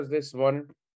This morning.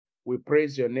 We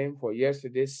praise your name for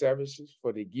yesterday's services,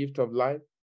 for the gift of life.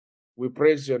 We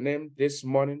praise your name this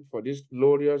morning for this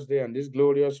glorious day and this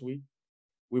glorious week.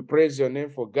 We praise your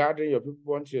name for gathering your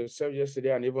people unto yourself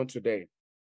yesterday and even today.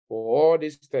 For all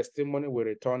this testimony, we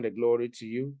return the glory to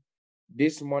you.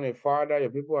 This morning, Father,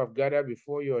 your people have gathered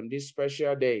before you on this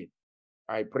special day.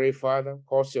 I pray, Father,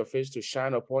 cause your face to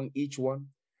shine upon each one.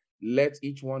 Let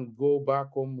each one go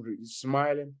back home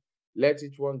smiling. Let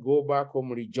each one go back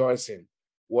home rejoicing.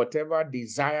 Whatever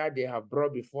desire they have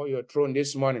brought before your throne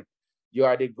this morning, you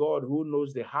are the God who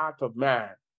knows the heart of man.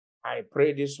 I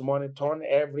pray this morning, turn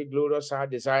every glorious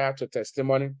heart desire to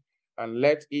testimony, and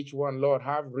let each one, Lord,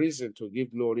 have reason to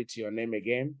give glory to your name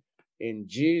again. In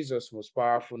Jesus' most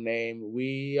powerful name,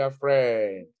 we are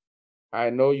prayed. I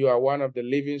know you are one of the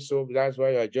living souls. That's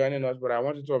why you are joining us. But I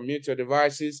want you to unmute your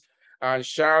devices and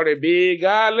shout a big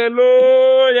hallelujah.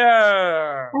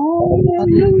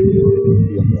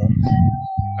 Hallelujah.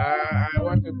 I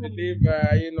want to believe,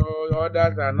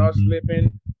 others are not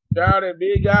sleeping. Shout a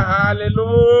big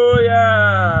hallelujah.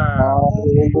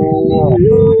 Hallelujah.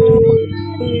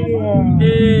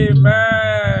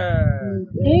 Amen.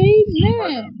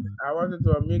 Amen. I want you to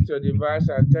unmute your device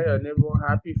and tell your neighbor,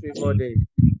 Happy Favor Day.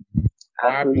 Happy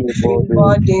Happy Labor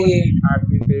Favor Day. Favor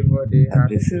Day. Favor Day.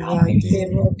 Happy Happy Favor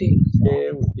Favor Day.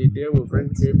 Day. The day will bring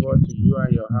favor to you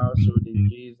and your household in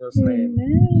Jesus' name.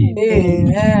 Amen.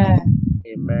 Amen.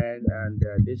 Amen. And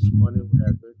this morning we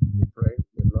are going to be praying.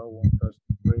 The Lord wants us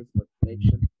to pray for the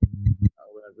nation.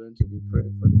 We are going to be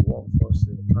praying for the workforce,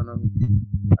 the economy,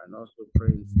 and also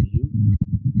praying for you.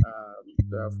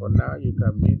 For now, you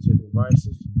can mute your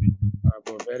devices.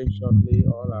 But very shortly,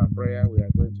 all our prayer, we are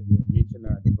going to be muting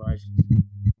our devices.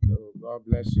 So God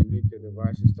bless you. Mute your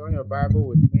devices. Turn your Bible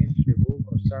with me to the book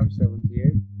of Psalm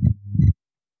 78.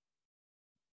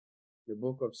 The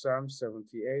book of Psalm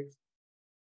 78.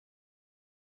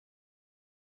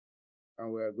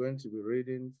 And we are going to be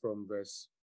reading from verse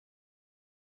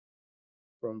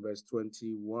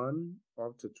 21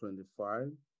 up to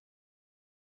 25.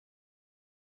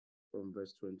 From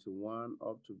verse 21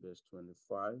 up to verse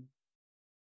 25.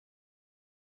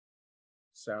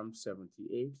 Psalm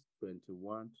 78,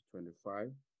 21 to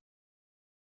 25.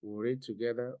 We'll read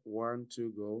together. 1,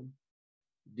 2, go.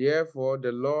 Therefore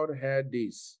the Lord heard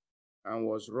this and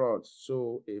was wroth.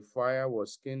 So a fire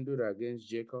was kindled against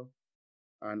Jacob,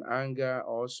 and anger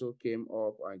also came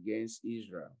up against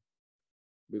Israel,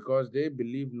 because they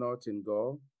believed not in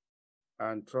God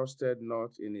and trusted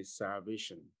not in his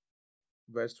salvation.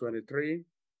 Verse 23,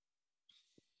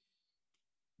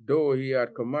 though he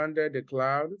had commanded the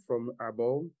cloud from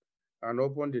above and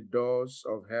opened the doors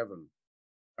of heaven,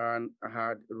 and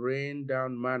had rained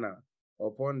down manna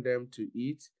upon them to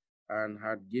eat, and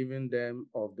had given them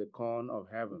of the corn of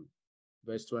heaven.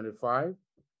 Verse 25,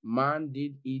 man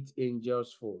did eat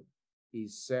angels' food. He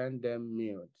sent them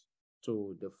meat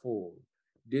to the full.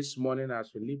 This morning,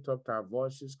 as we lift up our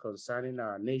voices concerning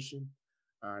our nation,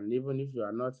 and even if you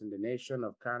are not in the nation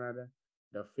of Canada,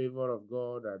 the favor of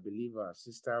God, I believe our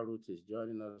sister Ruth is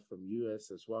joining us from US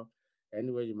as well.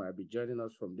 Anyway, you might be joining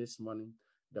us from this morning.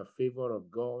 The favor of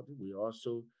God will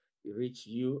also reach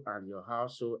you and your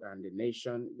household and the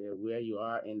nation where you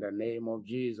are in the name of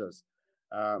Jesus.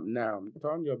 Now,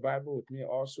 turn your Bible with me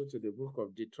also to the book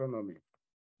of Deuteronomy.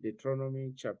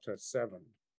 Deuteronomy chapter 7.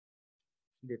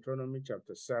 Deuteronomy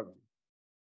chapter 7.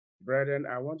 Brethren,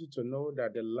 I want you to know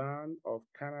that the land of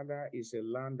Canada is a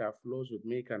land that flows with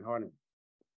milk and honey.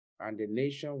 And the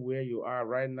nation where you are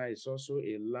right now is also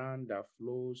a land that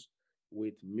flows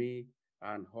with milk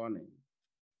and honey.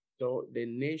 So the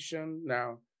nation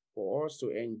now, for us to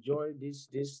enjoy this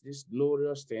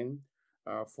glorious thing,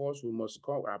 first we must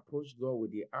approach God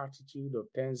with the attitude of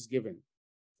thanksgiving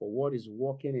for what is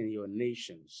working in your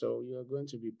nation. So you're going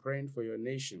to be praying for your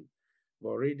nation.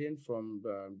 But reading from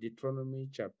Deuteronomy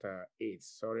chapter 8.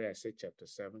 Sorry, I said chapter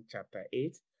 7, chapter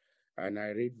 8, and I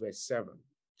read verse 7.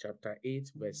 Chapter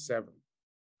 8, verse 7.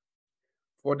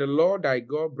 For the Lord thy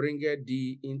God bringeth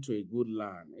thee into a good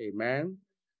land. Amen.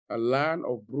 A land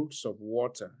of brooks of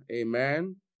water.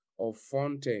 Amen. Of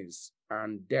fountains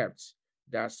and depths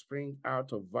that spring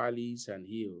out of valleys and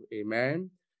hills.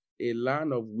 Amen. A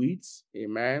land of wheat.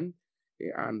 Amen.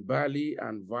 And barley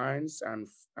and vines and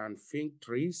fig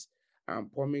trees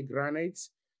and pomegranates.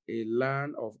 A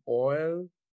land of oil,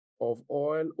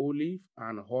 olive,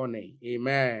 and honey.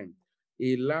 Amen.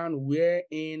 A land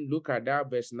wherein, look at that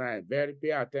verse 9, very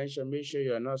pay attention, make sure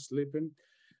you're not sleeping.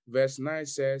 Verse 9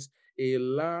 says, a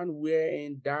land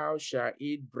wherein thou shalt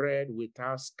eat bread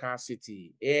without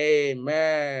scarcity.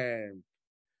 Amen.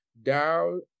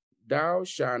 Thou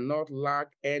shalt not lack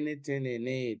anything in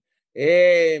it.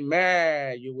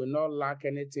 Amen. You will not lack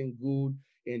anything good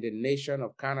in the nation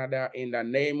of Canada in the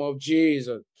name of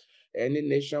Jesus. Any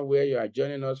nation where you are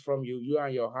joining us from, you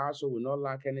and your household will not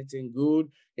lack anything good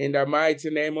in the mighty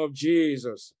name of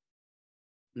Jesus.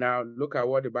 Now look at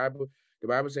what the Bible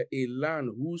says, a land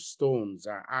whose stones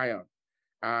are iron,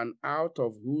 and out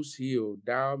of whose hill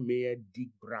thou mayest dig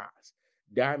brass.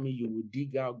 That means you will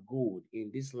dig out gold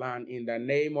in this land in the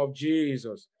name of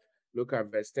Jesus. Look at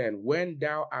verse 10. When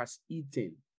thou hast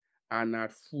eaten and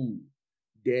art full,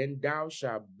 then thou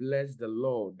shalt bless the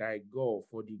Lord thy God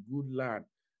for the good land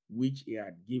which he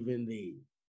had given thee.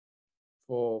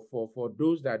 For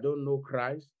those that don't know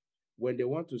Christ, when they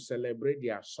want to celebrate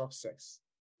their success,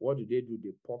 what do? They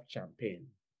pop champagne.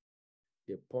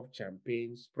 They pop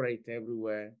champagne, spray it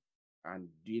everywhere, and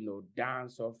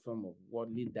dance off some of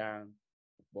worldly dance.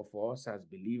 But for us as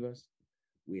believers,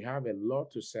 we have a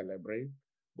lot to celebrate,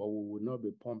 but we will not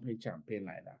be pumping champagne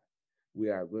like that. We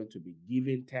are going to be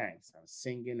giving thanks and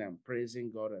singing and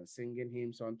praising God and singing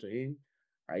hymns unto him.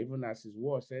 Even as his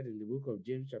word said in the book of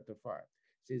James chapter 5,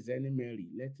 says, any merry,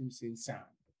 let him sing psalm.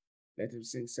 Let him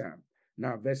sing psalm.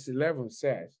 Now, verse 11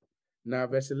 says, now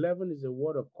verse 11 is a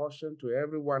word of caution to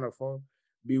every one of us.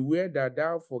 Beware that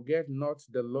thou forget not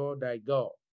the Lord thy God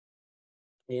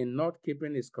in not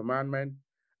keeping his commandment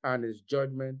and his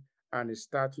judgment and his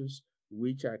statutes,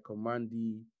 which I command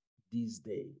thee this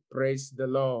day. Praise the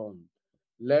Lord.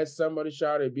 Let somebody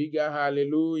shout a bigger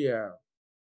hallelujah.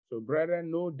 So,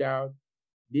 brethren, no doubt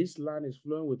this land is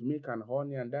flowing with milk and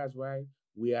honey, and that's why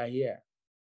we are here.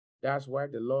 That's why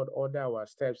the Lord ordered our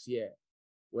steps here.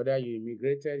 Whether you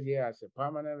immigrated here as a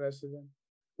permanent resident,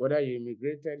 whether you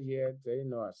immigrated here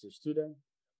as a student,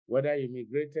 whether you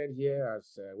immigrated here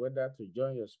as whether to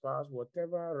join your spouse,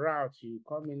 whatever route you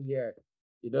come in here,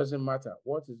 it doesn't matter.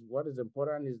 What is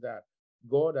important is that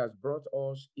God has brought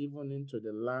us even into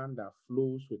the land that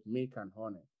flows with milk and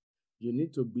honey. You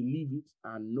need to believe it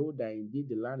and know that indeed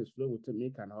the land is flowing with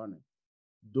milk and honey.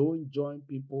 Don't join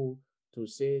people to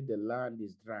say the land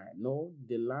is dry. No,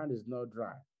 the land is not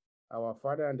dry. Our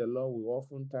Father and the Lord will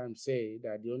oftentimes say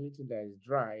that the only thing that is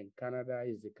dry in Canada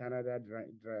is the Canada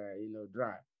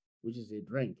dry, which is a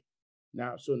drink.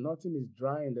 Now, so nothing is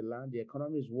dry in the land. The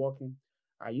economy is working.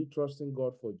 Are you trusting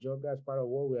God for job? That's part of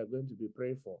what we are going to be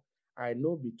praying for. I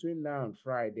know between now and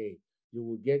Friday, you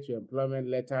will get your employment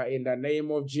letter in the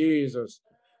name of Jesus.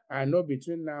 I know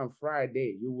between now and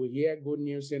Friday, you will hear good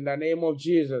news in the name of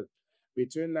Jesus.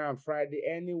 Between now and Friday,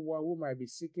 anyone who might be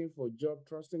seeking for job,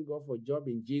 trusting God for job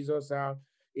in Jesus' house,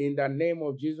 in the name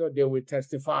of Jesus, they will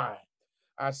testify.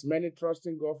 As many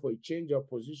trusting God for a change of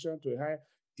position to high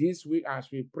this week, as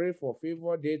we pray for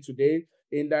favor day today,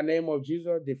 in the name of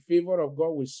Jesus, the favor of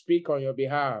God will speak on your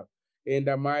behalf in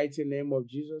the mighty name of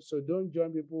Jesus. So don't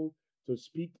join people to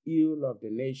speak ill of the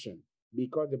nation,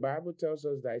 because the Bible tells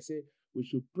us that we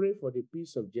should pray for the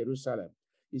peace of Jerusalem.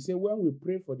 He said, when we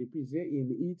pray for the peace,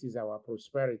 in it is our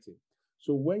prosperity.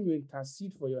 So when you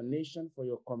intercede for your nation, for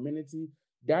your community,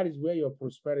 that is where your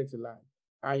prosperity lies.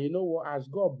 And you know what? As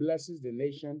God blesses the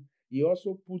nation, he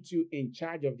also puts you in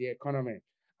charge of the economy.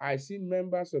 I see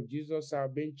members of Jesus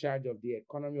have been in charge of the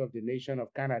economy of the nation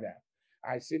of Canada.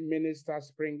 I see ministers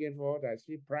springing forward. I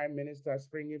see prime ministers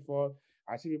springing forward.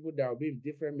 I see people that will be in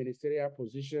different ministerial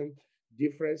positions,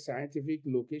 different scientific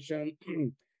location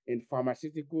in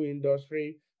pharmaceutical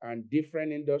industry and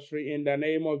different industry in the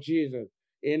name of Jesus.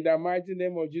 In the mighty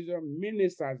name of Jesus,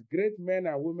 ministers, great men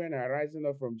and women are rising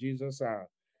up from Jesus' house.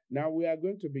 Now we are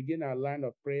going to begin our line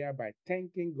of prayer by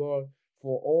thanking God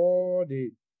for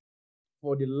the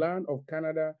land of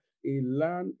Canada, a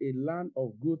land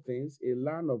of good things, a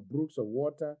land of brooks of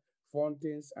water,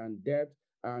 fountains and depth,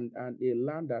 and a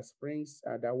land that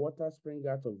that water springs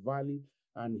out of valley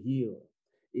and hill,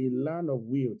 a land of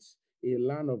wheats, a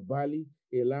land of barley,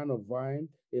 a land of vine,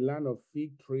 a land of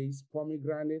fig trees,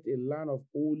 pomegranate, a land of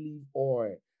olive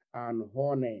oil and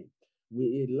honey,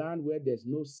 a land where there's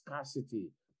no scarcity.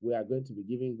 We are going to be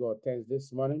giving God thanks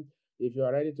this morning. If you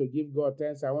are ready to give God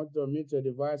thanks, I want you to unmute your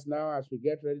device now as we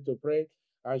get ready to pray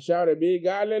and shout a big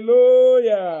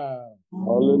hallelujah.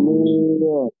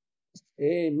 Hallelujah.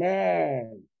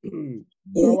 Amen.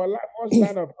 So our first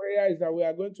line of prayer is that we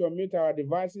are going to unmute our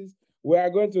devices. We are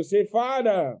going to say,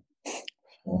 Father,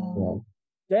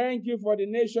 thank you for the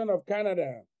nation of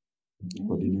Canada.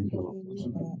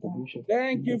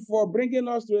 Thank you for bringing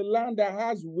us to a land that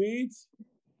has wheat.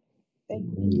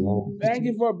 Thank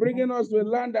you for bringing us to a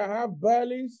land that has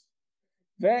barley.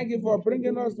 Thank you for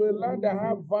bringing us to a land that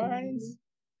has vines.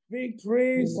 fig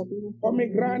trees,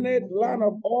 pomegranate, land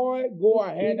of oil. Go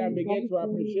ahead and begin to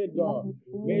appreciate God.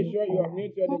 Make sure you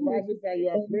unmute your devices and you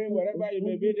are praying wherever you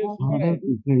may be this morning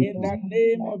in the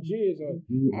name of Jesus.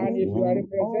 And if you are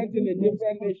representing a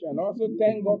different nation, also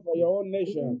thank God for your own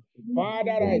nation.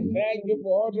 Father, I thank you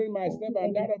for ordering my step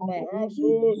and that of my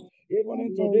household, even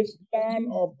into this land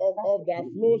of that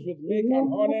flows with milk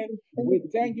and honey. We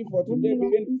thank you for today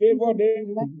being favored day.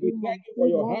 We thank you for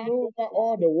your hand over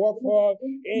all the workforce.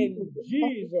 In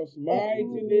Jesus'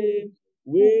 mighty name,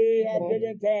 we have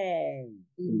given thanks.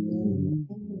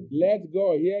 Let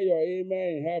God hear your amen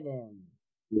in heaven.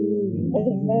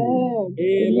 Amen.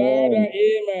 A louder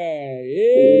amen.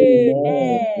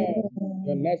 Amen.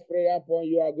 The next prayer point,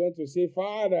 you are going to say,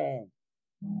 Father,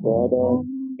 Father,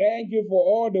 thank you for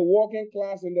all the working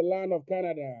class in the land of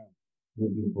Canada.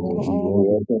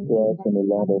 working class in the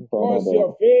land of Cause Canada.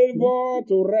 your favor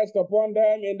to rest upon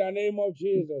them in the name of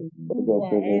Jesus. Go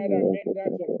ahead and make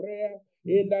that your prayer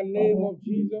in the name of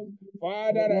Jesus.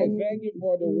 Father, I thank you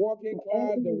for the working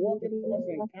class, the working force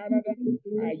in Canada.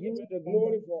 I give you the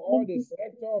glory for all the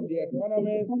sector of the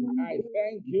economy. I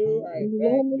thank you. I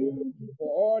thank you for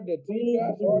all the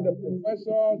teachers, all the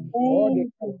professors, all the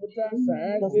computer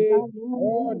scientists,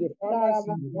 all the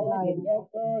pharmacists, all the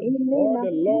doctors, all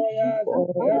the lawyers,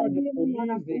 all the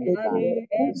police, the army,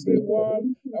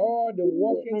 everyone, all the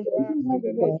working class in the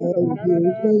nation of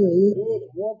Canada, those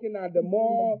working at the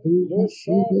mall, those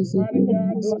store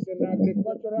managers, those in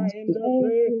agricultural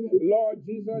industry. Lord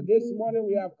Jesus, this morning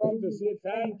we have come to say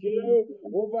thank you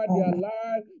over their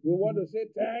lives. We want to say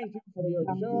thank you for your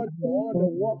church, for all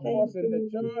the workforce in the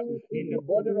church, in the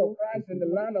body of Christ, in the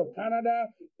land of Canada.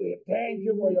 We thank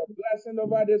you for your blessing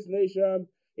over this nation.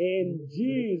 In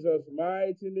Jesus'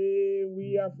 mighty name,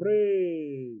 we are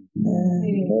free.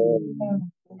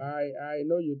 I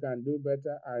know you can do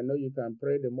better. I know you can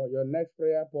pray the more. Your next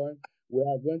prayer point, we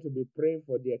are going to be praying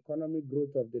for the economic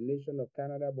growth of the nation of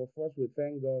Canada. But first, we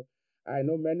thank God. I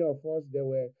know many of us there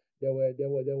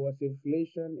was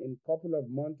inflation in a couple of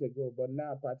months ago, but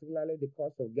now particularly the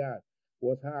cost of gas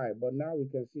was high. But now we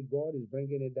can see God is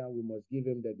bringing it down. We must give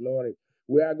Him the glory.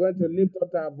 We are going to lift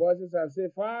up our voices and say,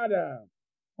 Father,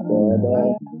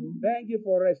 thank you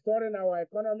for restoring our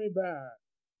economy back.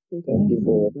 Thank you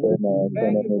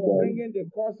for bringing the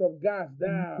cost of gas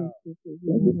down.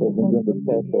 Thank you for bringing the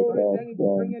cost of gas Thank you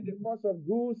for bringing the cost of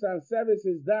goods and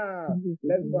services down.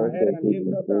 Let's go ahead and lift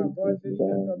up our voices,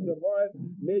 lift up your voice.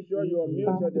 Make sure you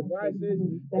unmute your devices.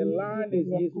 The line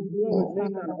is flowing with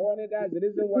milk and honey. That's the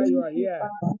reason why you are here.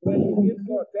 When you give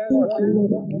God, thank God for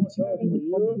what God does for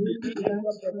you. Lift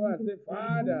up your voice and say,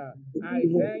 Father, I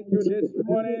thank you this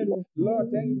morning. Lord,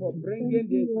 thank you for bringing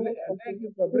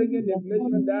the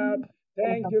inflation down.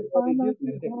 Thank you for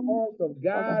reducing the cost of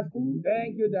gas.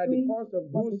 Thank you that the cost of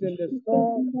goods in the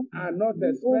store are not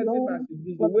expensive as it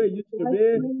is the way it used to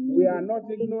be. We are not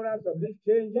ignorant of these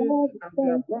changes, and we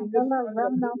have come this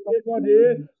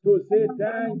morning to say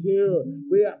thank you.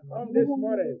 We have come this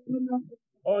morning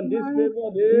on this favor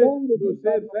day to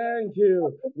say thank you.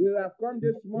 We have come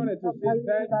this morning to say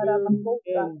thank you.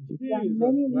 In Jesus'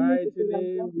 mighty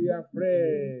name, we are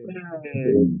praying.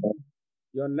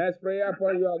 Your next prayer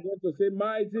point, you are going to say,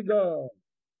 Mighty God.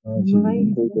 We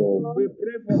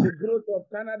pray for the growth of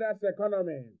Canada's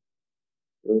economy.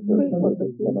 Cause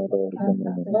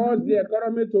the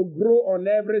economy to grow on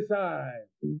every side.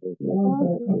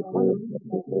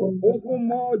 Open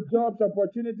more jobs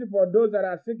opportunity for those that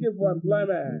are seeking for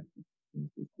employment.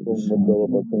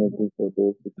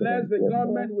 Bless the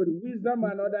government with wisdom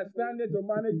and understanding to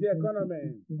manage the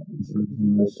economy.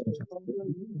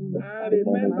 And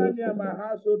remember me and my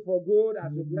household for good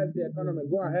as we bless the economy.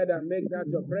 Go ahead and make that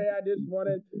your prayer this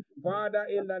morning. Father,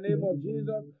 in the name of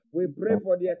Jesus, we pray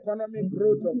for the economic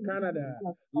growth of Canada.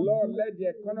 Lord, let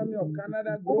the economy of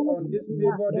Canada grow on this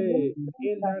favor day.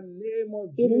 In the name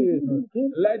of Jesus,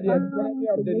 let the economy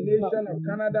of the nation of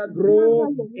Canada grow.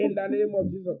 In the name of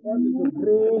Jesus, cause it to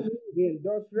grow. The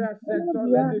industrial sector,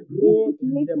 let it grow.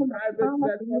 The private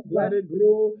sector, let it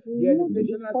grow. The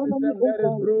educational system, let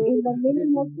it grow.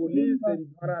 The police, the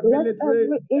paramilitary,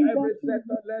 every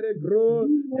sector, let it grow.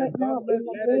 The government,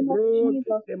 let it grow.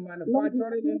 The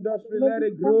manufacturing industry, let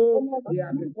it grow. The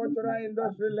agricultural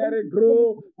industry, let it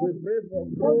grow. We pray for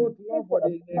growth, Lord, for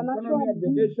the economy of the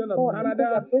nation of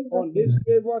Canada on this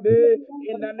favor day.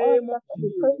 In the name of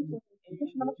Jesus.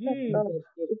 Jesus,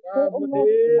 the powerful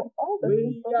name,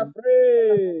 we are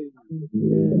praying.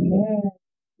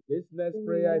 This next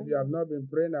prayer, if you have not been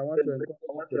praying, I want to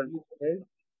encourage you to pray.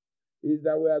 Is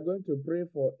that we are going to pray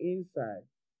for insight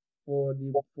for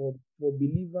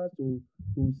believers to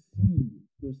see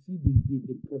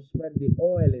the prosperity, the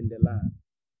oil in the land.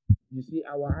 You see,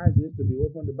 our eyes need to be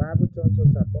open. The Bible tells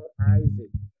us about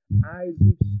Isaac.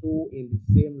 Isaac sowed in the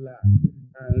same land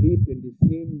and reaped in the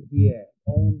same year,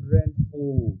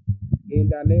 100-fold. In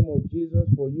the name of Jesus,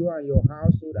 for you and your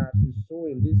household, as you sow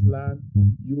in this land,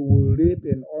 you will reap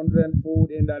in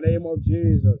 100-fold in the name of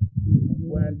Jesus.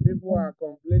 When people are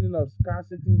complaining of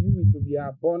scarcity, you will be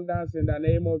abundance in the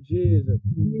name of Jesus.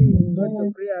 I'm going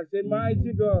to pray and say,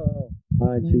 Mighty God,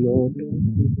 Mighty God,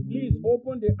 please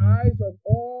open the eyes of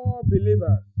all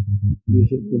believers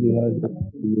please open the eyes of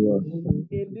believers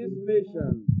in this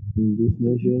nation in this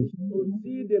nation to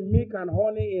see the milk and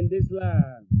honey in this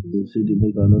land to see the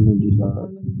make and honor in this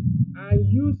land, and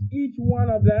use each one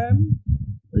of them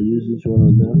and use each one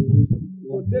of them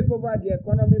to take over the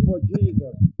economy for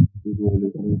Jesus. to go the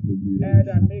for And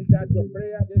Jesus. make that your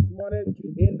prayer this morning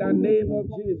in the name of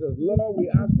Jesus. Lord, we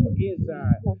ask for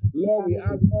insight. Lord, we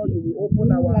ask, Lord, you will open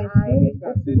our eyes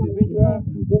as individuals,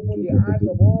 open the eyes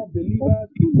of all believers,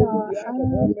 open the eyes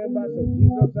of all members of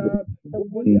Jesus' house,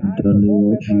 open the In eyes the of all name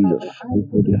of members of Jesus, the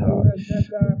open the hearts.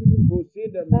 center to see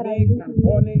the milk and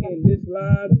honey in this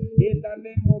land in the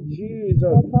name of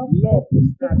Jesus. Lord,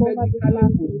 strategically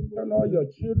position all your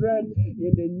children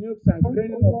in the nooks and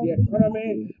crannies of the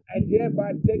economy and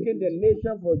thereby taking the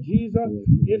nation for Jesus.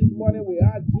 This morning we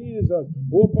ask Jesus,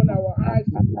 open our eyes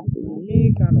to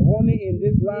milk and honey in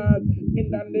this land in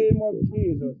the name of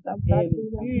Jesus. In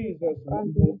Jesus'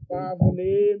 most powerful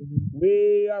name,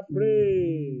 we are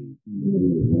free.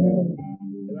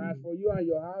 As for you and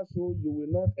your household, you will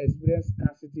not experience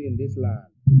scarcity in this land.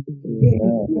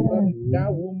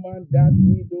 That woman, that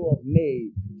widow of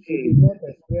Nain, she did not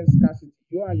experience scarcity.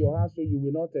 You and your household, you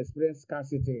will not experience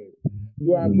scarcity.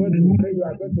 You are going to pray, you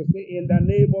are going to say, in the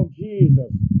name of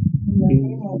Jesus.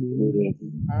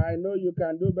 I know you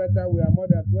can do better. We are more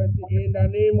than 20. In the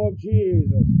name of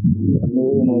Jesus. In the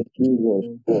name of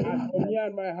Jesus. As for me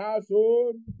and my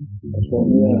household, As for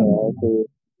me and my household,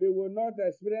 we will not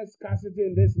experience scarcity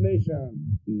in this nation.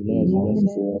 we will not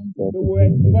experience We will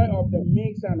enjoy of the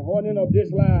mix and honey of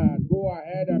this land. Go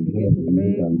ahead and begin to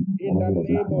pray in the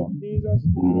name of Jesus.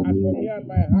 As for me and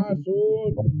my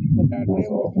household, in the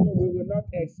name of Jesus, we will not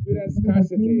experience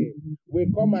scarcity. We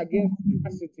come against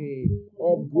scarcity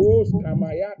of ghosts,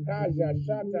 kamayata,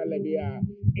 jashata, lebia,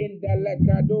 in the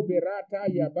lekado birata,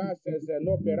 yabases,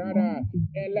 no perada,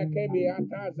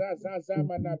 elekebiata, zazaza,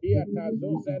 manabiata,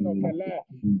 zose, no kele.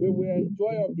 We will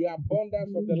enjoy of the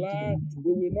abundance of the land.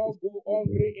 We will not go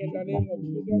hungry in the name of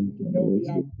Jesus. There will be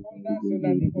abundance in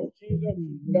the name of Jesus.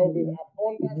 There will be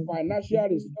abundant financial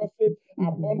resources,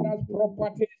 abundant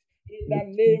properties in the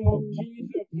name of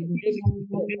Jesus. This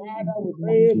Father, we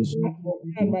pray for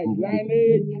me and my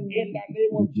lineage in the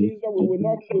name of Jesus. We will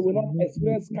not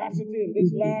experience scarcity in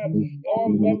this land. All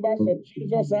members of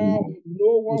Jesus are.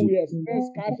 No one will experience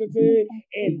scarcity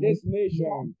in this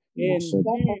nation. In Jesus'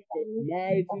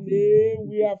 mighty name,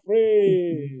 we are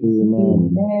free.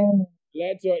 Amen.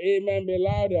 Let your amen be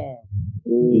louder.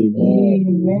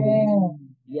 Amen.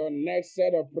 Your next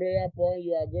set of prayer point,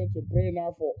 you are going to pray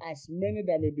now for as many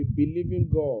that may be believing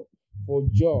God for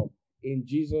job in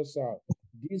Jesus' house.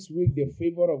 This week, the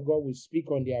favor of God will speak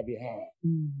on their behalf.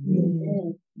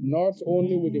 Not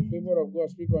only will the favor of God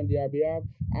speak on their behalf,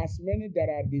 as many that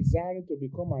are desiring to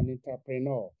become an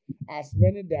entrepreneur, as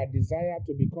many that desire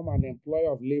to become an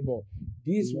employer of labor,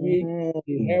 this week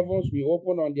the heavens will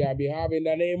open on their behalf in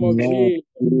the name of Jesus.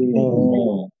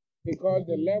 Because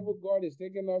the level God is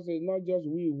taking us is not just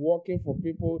we working for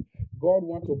people. God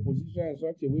wants to position in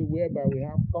such a way whereby we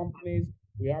have companies,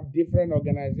 we have different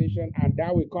organizations, and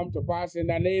that will come to pass in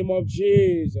the name of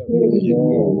Jesus.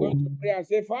 We're going to pray and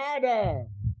say, Father,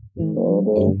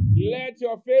 let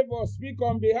your favor speak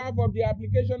on behalf of the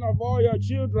application of all your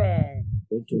children.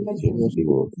 I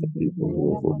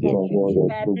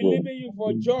believe in you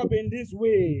for job in this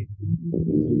way.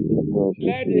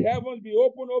 Let the heavens be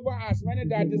open over as many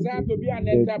that desire to be an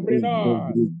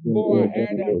entrepreneur. Go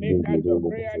ahead and make that your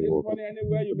prayer this morning,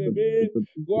 anywhere you may be.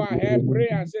 Go ahead, pray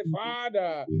and say,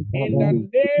 Father, in the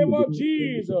name of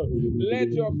Jesus,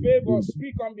 let your favor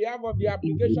speak on behalf of the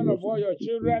application of all your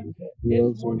children.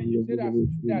 This morning, you say that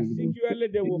secretly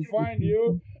they will find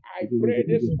you. I pray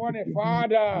this morning,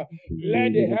 Father,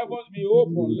 let the heavens be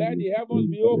open. Let the heavens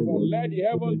be open. Let the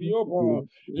heavens be open.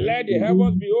 Let the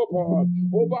heavens be open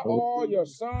over all your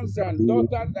sons and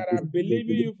daughters that are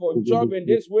believing you for job in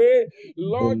this way.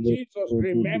 Lord Jesus,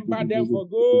 remember them for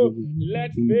good.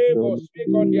 Let favor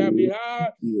speak on their behalf.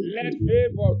 Let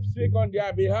favor speak on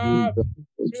their behalf.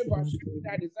 Favor speak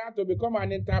that desire to become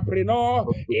an entrepreneur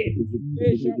in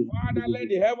nation. Father, let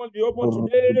the heavens be open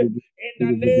today in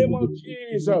the name of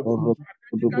Jesus.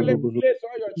 Strategically place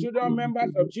all your your children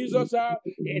members of Jesus are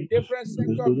in different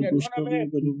sectors of the economy.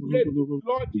 Let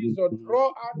Lord Jesus draw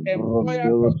out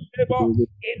employers of labor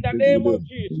in the name of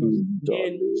Jesus.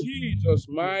 In Jesus'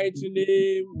 mighty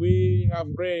name, we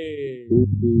have prayed.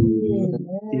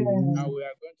 Now we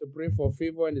are going to pray for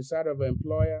favor in the sight of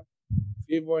employer,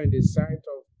 favor in the sight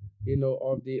of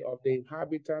of the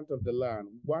inhabitant of the land.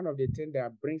 One of the things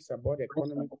that brings about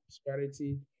economic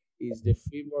prosperity is the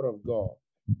favor of God.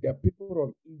 The people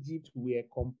of Egypt were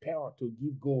compelled to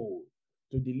give gold,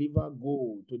 to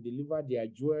deliver their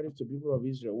jewelry to people of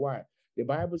Israel. Why? The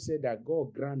Bible said that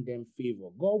God grant them favor.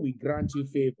 God will grant you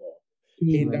favor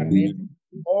in the name.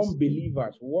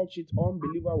 Unbelievers, watch it.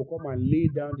 Unbelievers will come and lay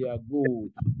down their gold,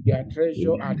 their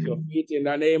treasure at your feet in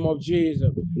the name of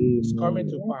Jesus. It's coming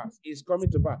to pass. It's coming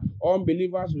to pass.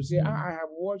 Unbelievers will say, I have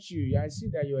watched you. I see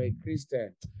that you're a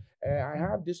Christian. I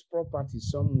have this property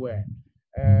somewhere.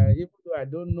 Even though I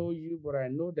don't know you, but I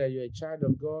know that you're a child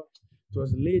of God. It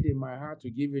was laid in my heart to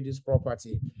give you this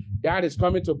property. That is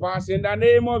coming to pass in the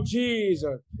name of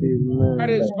Jesus. Amen. That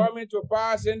is coming to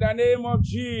pass in the name of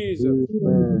Jesus.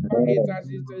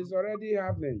 It is already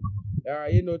happening.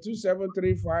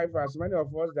 2735, as many of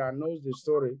us that knows the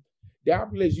story, that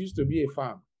place used to be a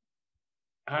farm.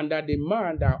 And that the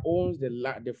man that owns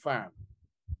the farm,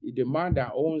 the man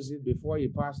that owns it before he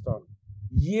passed on,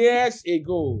 years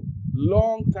ago,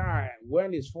 long time,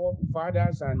 when his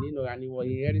forefathers and he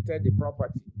inherited the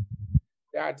property,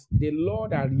 that the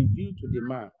Lord had revealed to the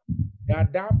man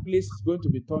that place is going to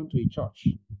be turned to a church.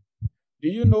 Do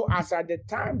you know, as at the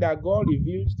time that God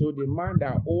reveals to the man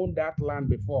that owned that land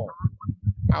before,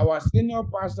 our senior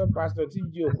pastor, Pastor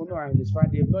T.J. Okuno, and his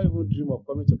family, they've not even dreamed of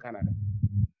coming to Canada.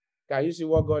 Can you see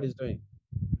what God is doing?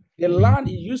 The land,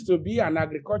 it used to be an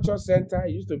agriculture center,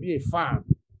 it used to be a farm.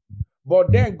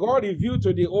 But then God revealed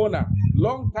to the owner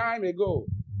long time ago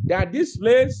that this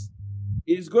place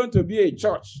is going to be a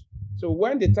church. So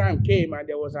when the time came and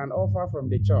there was an offer from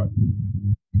the church,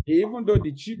 even though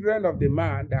the children of the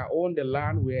man that owned the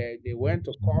land, where they went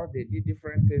to court, they did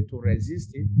different things to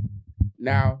resist it.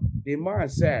 Now, the man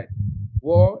said,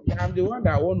 well, I'm the one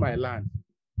that owned my land.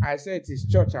 I said, it is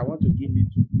church I want to give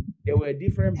it to. There were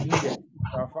different bidders.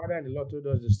 Our father and the Lord told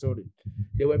us the story.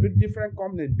 There were different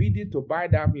companies bidding to buy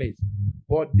that place.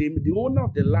 But the owner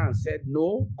of the land said,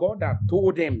 no, God had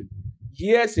told him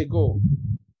years ago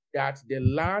that the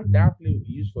land, that place will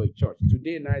be used for a church.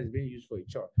 Today now is being used for a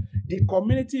church. The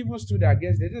community even stood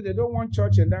against it. They don't want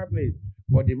church in that place.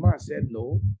 But the man said,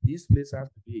 no, this place has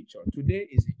to be a church. Today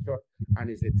is a church and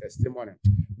it's a testimony.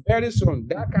 Very soon,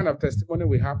 that kind of testimony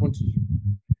will happen to you.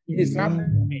 It's happening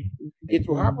to me. It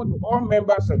will happen to all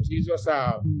members of Jesus'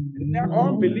 house.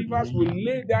 All believers will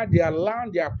lay down their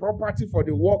land, their property for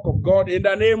the work of God in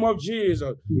the name of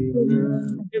Jesus.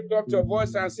 Lift up your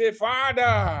voice and say,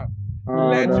 Father,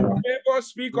 let your favor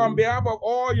speak on behalf of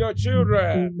all your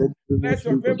children. Let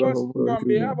your favor speak on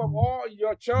behalf of all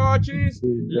your churches.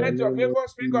 Let your favor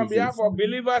speak on behalf of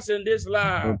believers in this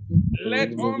land. Let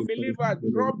unbelievers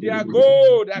drop their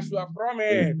gold as you have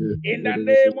promised. In the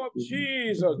name of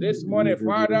Jesus, this morning,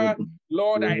 Father,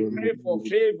 Lord, I pray for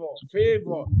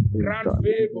favor, grant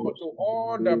favor to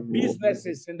all the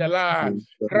businesses in the land.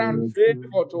 Grant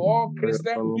favor to all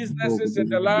Christian businesses in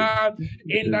the land.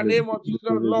 In the name of Jesus,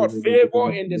 Lord,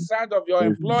 favor in the sight of your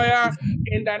employer.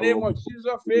 In the name of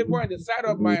Jesus, favor in the sight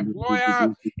of my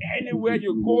employer. Anywhere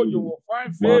you go, you will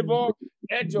find favor.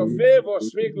 Let your favor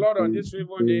speak, Lord, on this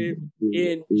favor day.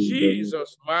 In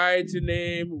Jesus' mighty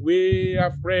name, we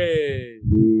are prayed.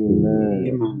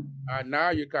 Amen. And now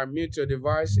you can mute your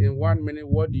device in 1 minute.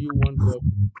 What do you want God to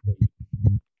do for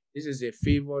you? This is a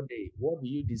favor day. What do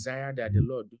you desire that the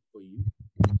Lord do for you?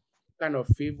 What kind of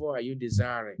favor are you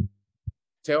desiring?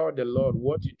 Tell the Lord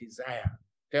what you desire.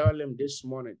 Tell him this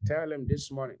morning. Tell him this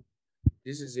morning.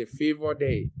 This is a favor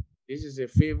day. This is a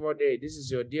favor day. This is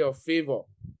your day of favor.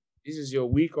 This is your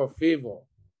week of favor.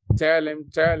 Tell him,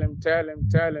 tell him, tell him,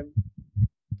 tell him.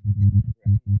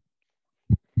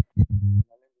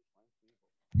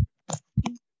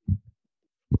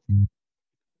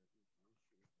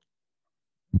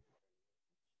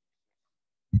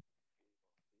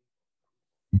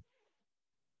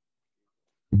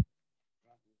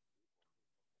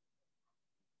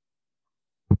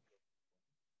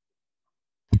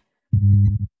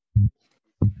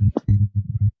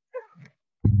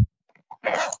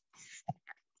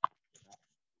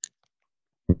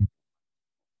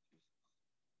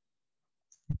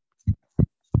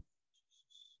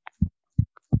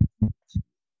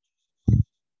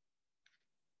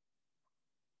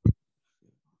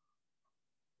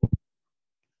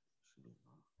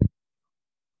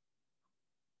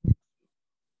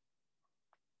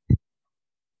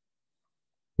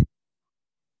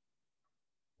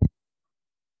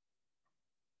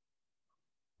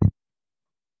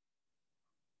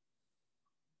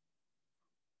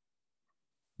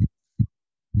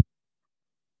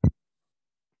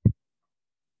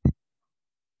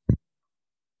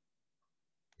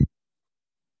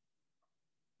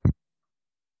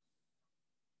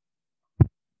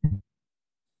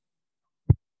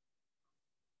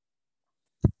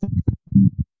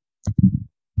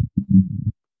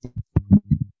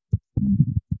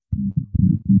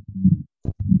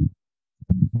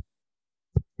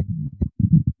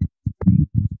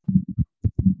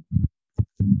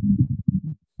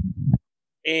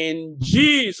 In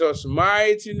Jesus'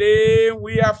 mighty name,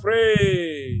 we are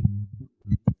praying.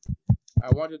 I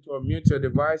want you to unmute your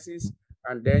devices,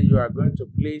 and then you are going to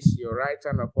place your right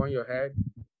hand upon your head,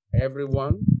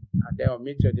 everyone, and then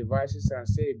unmute your devices and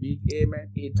say a big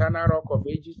amen. Eternal Rock of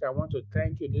Ages, I want to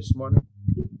thank you this morning.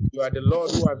 You are the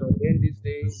Lord who has ordained this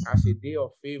day as a day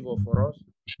of favor for us.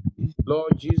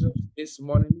 Lord Jesus, this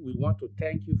morning we want to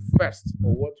thank you first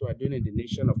for what you are doing in the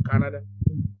nation of Canada.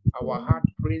 Our heart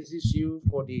praises you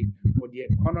for the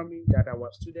economy, that our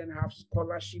students have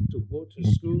scholarship to go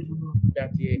to school,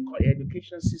 that the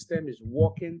education system is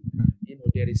working. You know,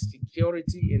 there is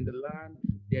security in the land,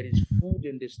 there is food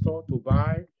in the store to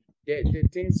buy. The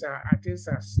things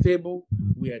are stable.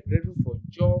 We are grateful for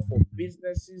job, for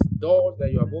businesses, doors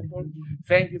that you have opened.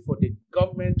 Thank you for the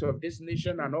government of this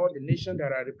nation and all the nations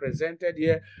that are represented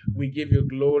here. We give you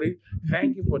glory.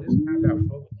 Thank you for this land that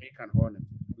flows with milk and honey.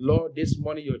 Lord, this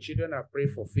morning your children have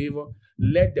prayed for favor.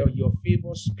 Let your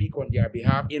favor speak on their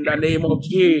behalf in the name of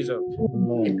Jesus.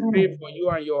 I pray for you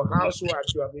and your household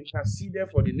as you have interceded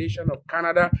for the nation of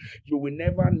Canada. You will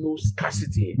never know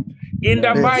scarcity. In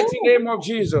the mighty name of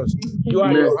Jesus, you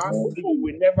and your household, you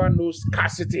will never know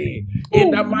scarcity.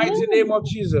 In the mighty name of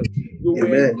Jesus, you will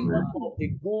enjoy the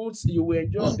goods, you will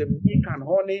enjoy the milk and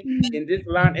honey in this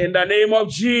land. In the name of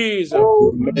Jesus.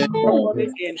 Somebody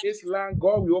in this land,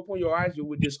 God will open your eyes, you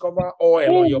will discover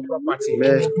oil on your property.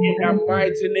 In the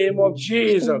mighty name of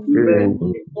Jesus.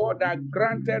 God that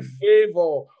granted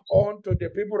favor unto the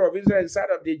people of Israel inside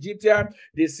of the Egyptian,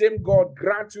 the same God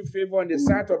grant you favor in the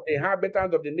sight of the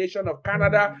inhabitants of the nation of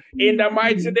Canada. In the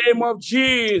mighty name of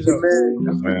Jesus.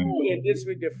 In this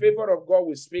week, the favor of God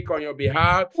will speak on your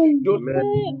behalf.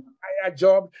 Higher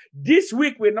job. This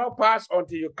week will not pass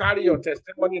until you carry your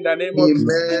testimony in the name of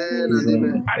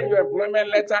Jesus. Carry your employment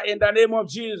letter in the name of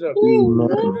Jesus.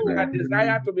 A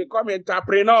desire to become an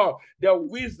entrepreneur, the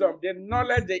wisdom, the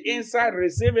knowledge, the insight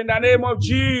receive in the name of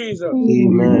Jesus.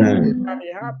 Amen. And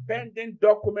you have pending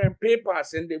document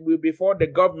papers before the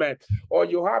government, or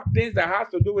you have things that have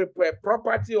to do with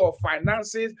property or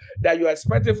finances that you are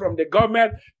expecting from the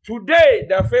government. Today,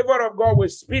 the favor of God will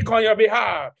speak on your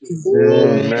behalf.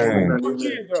 Amen.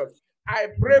 Jesus. I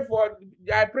pray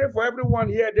for everyone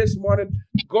here this morning.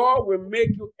 God will make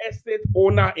you estate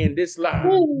owner in this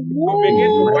land. You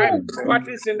begin to buy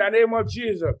properties in the name of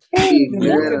Jesus.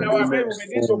 In our men will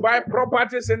begin to buy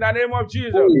properties in the name of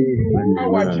Jesus.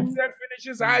 Our children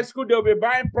finishes high school, they'll be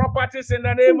buying properties in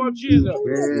the name of Jesus.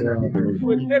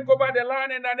 We'll take over the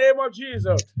land in the name of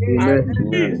Jesus.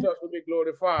 And Jesus will be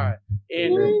glorified.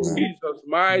 In Jesus'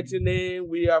 mighty name,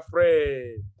 we are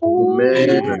praying.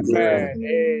 Amen.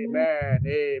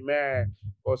 Amen.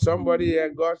 For somebody here,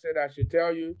 God said I should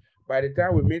tell you, by the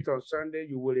time we meet on Sunday,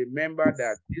 you will remember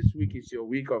that this week is your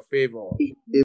week of favor.